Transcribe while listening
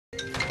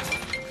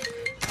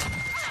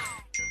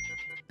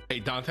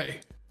Hey Dante,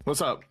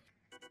 What's up?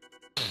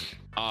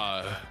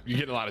 you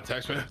get a lot of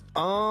text, man?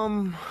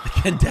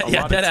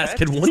 Yeah, dead ass.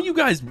 Can one of you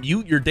guys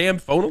mute your damn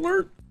phone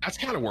alert? That's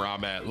kind of where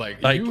I'm at.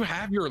 Like you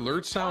have your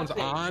alert sounds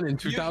on in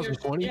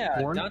 2020.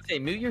 Yeah, Dante,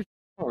 mute your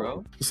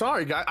bro.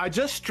 Sorry, guy. I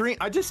just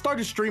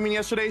started streaming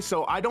yesterday,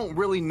 so I don't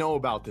really know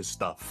about this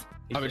stuff.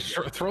 I mean,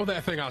 throw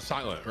that thing on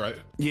silent, right?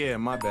 Yeah,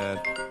 my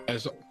bad.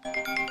 As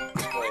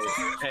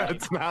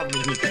That's not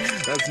me.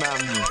 That's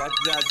not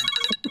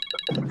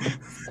me.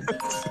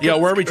 Yo,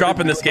 where are we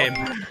dropping this game?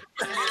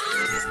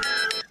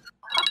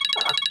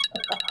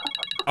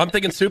 I'm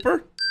thinking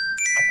super.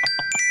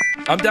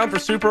 I'm down for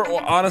super.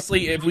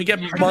 Honestly, if we get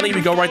money,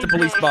 we go right to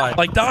police buy.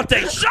 Like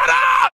Dante, shut up!